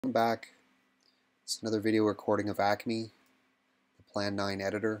Welcome back. It's another video recording of Acme, the Plan 9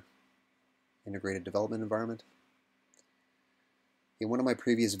 editor, integrated development environment. In one of my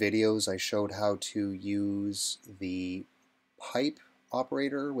previous videos I showed how to use the pipe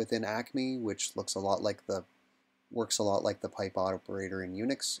operator within Acme, which works a lot like the pipe operator in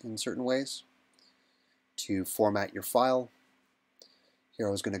Unix in certain ways, to format your file. Here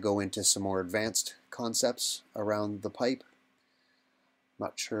I was going to go into some more advanced concepts around the pipe.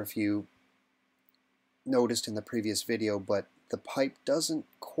 Not sure if you noticed in the previous video, but the pipe doesn't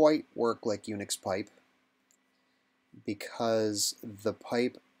quite work like Unix pipe because the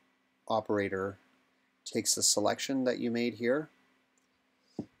pipe operator takes the selection that you made here,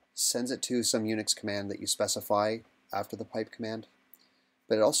 sends it to some Unix command that you specify after the pipe command,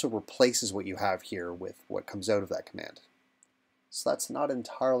 but it also replaces what you have here with what comes out of that command. So that's not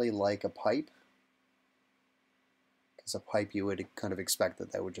entirely like a pipe, because a pipe you would kind of expect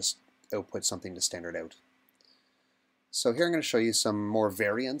that would just output something to standard out. So here I'm going to show you some more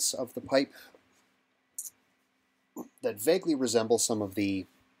variants of the pipe that vaguely resemble some of the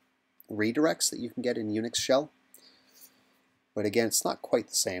redirects that you can get in Unix shell, but again it's not quite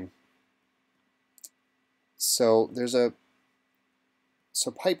the same. So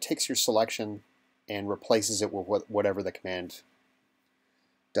pipe takes your selection and replaces it with whatever the command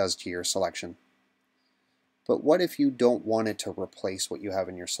does to your selection. But what if you don't want it to replace what you have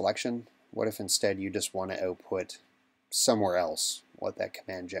in your selection? What if instead you just want to output somewhere else what that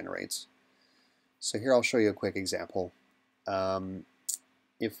command generates? So here I'll show you a quick example.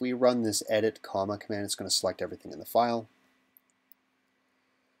 If we run this edit comma command, it's going to select everything in the file.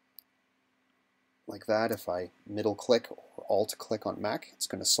 Like that. If I middle click or alt click on Mac, it's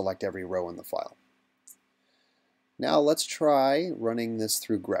going to select every row in the file. Now let's try running this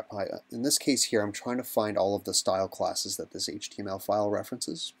through grep. In this case here, I'm trying to find all of the style classes that this HTML file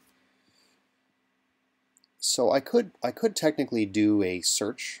references. So I could technically do a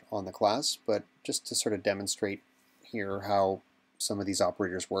search on the class, but just to sort of demonstrate here how some of these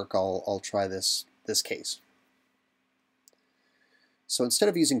operators work, I'll try this case. So instead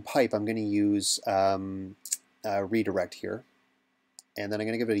of using pipe, I'm going to use redirect here, and then I'm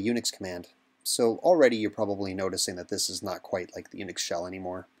going to give it a Unix command. So already you're probably noticing that this is not quite like the Unix shell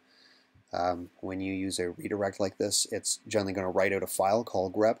anymore. When you use a redirect like this, it's generally going to write out a file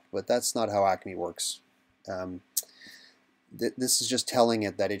called grep, but that's not how Acme works. This is just telling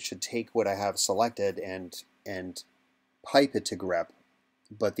it that it should take what I have selected and pipe it to grep,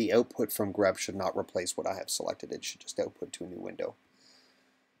 but the output from grep should not replace what I have selected. It should just output to a new window.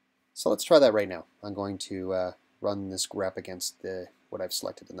 So let's try that right now. I'm going to run this grep against what I've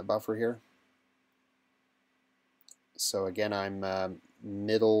selected in the buffer here. So again, I'm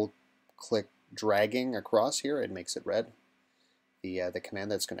middle click dragging across here. It makes it red, the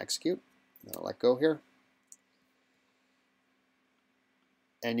command that's going to execute. Then I'll let go here.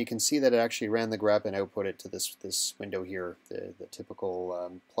 And you can see that it actually ran the grep and output it to this window here, the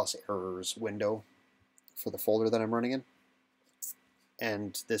typical plus errors window for the folder that I'm running in.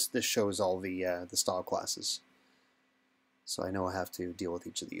 And this shows all the style classes. So I know I have to deal with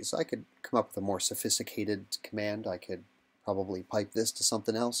each of these. I could come up with a more sophisticated command. I could probably pipe this to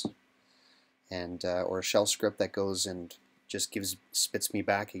something else, and or a shell script that goes and just spits me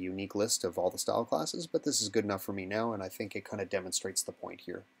back a unique list of all the style classes. But this is good enough for me now, and I think it kind of demonstrates the point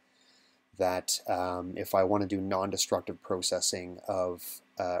here that if I want to do non-destructive processing of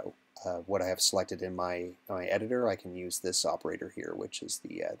what I have selected in my editor, I can use this operator here, which is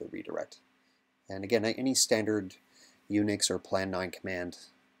the redirect. And again, any standard Unix or Plan 9 command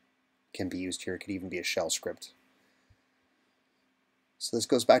can be used here. It could even be a shell script. So this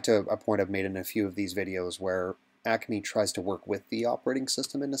goes back to a point I've made in a few of these videos where Acme tries to work with the operating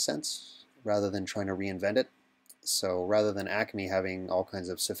system in a sense, rather than trying to reinvent it. So rather than Acme having all kinds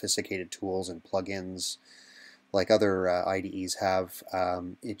of sophisticated tools and plugins like other IDEs have,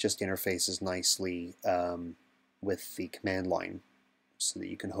 it just interfaces nicely with the command line so that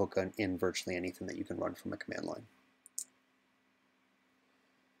you can hook in virtually anything that you can run from a command line.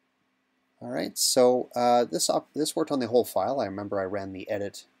 Alright, so this worked on the whole file. I remember I ran the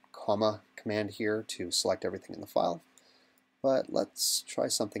edit comma command here to select everything in the file. But let's try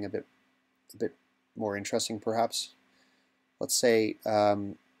something a bit more interesting perhaps. Let's say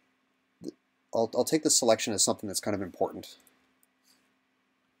I'll take the selection as something that's kind of important.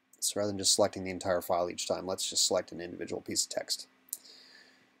 So rather than just selecting the entire file each time, let's just select an individual piece of text.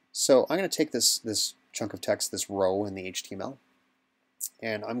 So I'm going to take this chunk of text, this row in the HTML,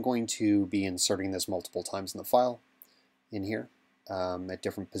 and I'm going to be inserting this multiple times in the file in here at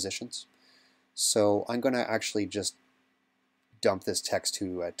different positions. So I'm going to actually just dump this text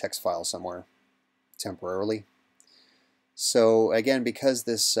to a text file somewhere temporarily. So again, because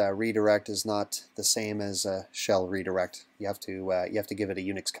this redirect is not the same as a shell redirect, you have to give it a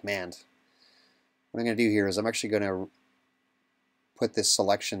Unix command. What I'm going to do here is I'm actually going to put this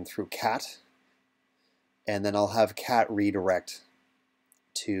selection through cat, and then I'll have cat redirect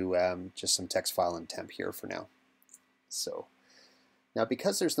to just some text file and temp here for now. So now,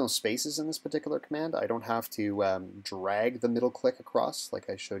 because there's no spaces in this particular command, I don't have to drag the middle click across like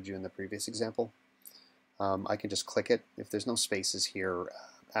I showed you in the previous example. I can just click it. If there's no spaces here,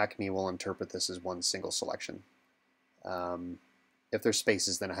 Acme will interpret this as one single selection. If there's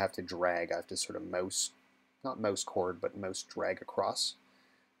spaces, then I have to drag. I have to sort of not mouse chord, but mouse drag across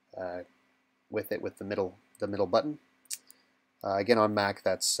with the middle button. Again, on Mac,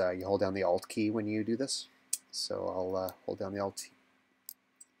 that's you hold down the Alt key when you do this. So I'll hold down the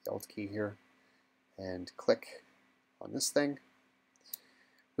Alt key here and click on this thing.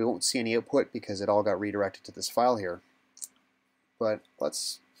 We won't see any output because it all got redirected to this file here. But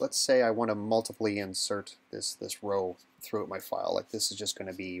let's say I want to multiply insert this row throughout my file. Like, this is just going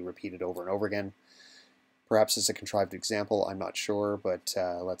to be repeated over and over again. Perhaps it's a contrived example, I'm not sure, but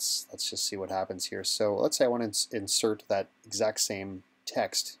let's just see what happens here. So let's say I want to insert that exact same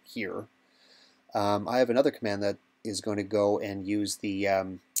text here. I have another command that is going to go and use the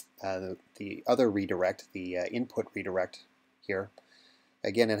other redirect, the input redirect here.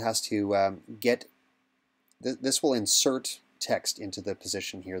 Again, it has to this will insert text into the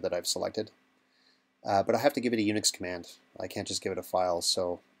position here that I've selected. But I have to give it a Unix command. I can't just give it a file,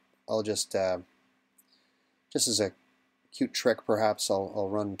 so I'll just as a cute trick perhaps, I'll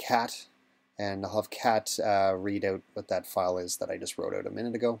run cat, and I'll have cat read out what that file is that I just wrote out a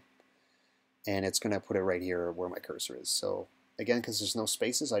minute ago. And it's going to put it right here where my cursor is. So again, because there's no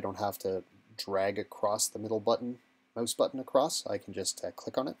spaces, I don't have to drag across the middle button, mouse button across. I can just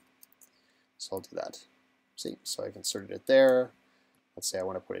click on it. So I'll do that. See, so I've inserted it there. Let's say I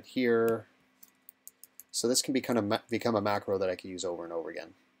want to put it here. So this can become a macro that I can use over and over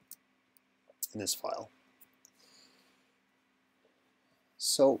again in this file.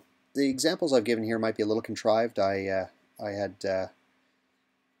 So the examples I've given here might be a little contrived. I had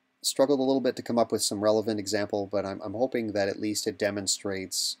struggled a little bit to come up with some relevant example, but I'm hoping that at least it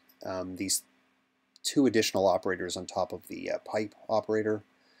demonstrates these two additional operators on top of the pipe operator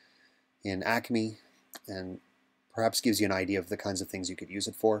in Acme, and perhaps gives you an idea of the kinds of things you could use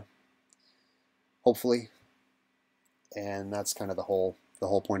it for, hopefully. And that's kind of the whole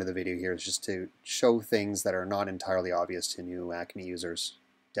point of the video here, is just to show things that are not entirely obvious to new Acme users,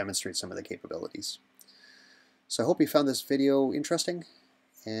 demonstrate some of the capabilities. So I hope you found this video interesting,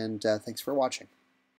 and thanks for watching.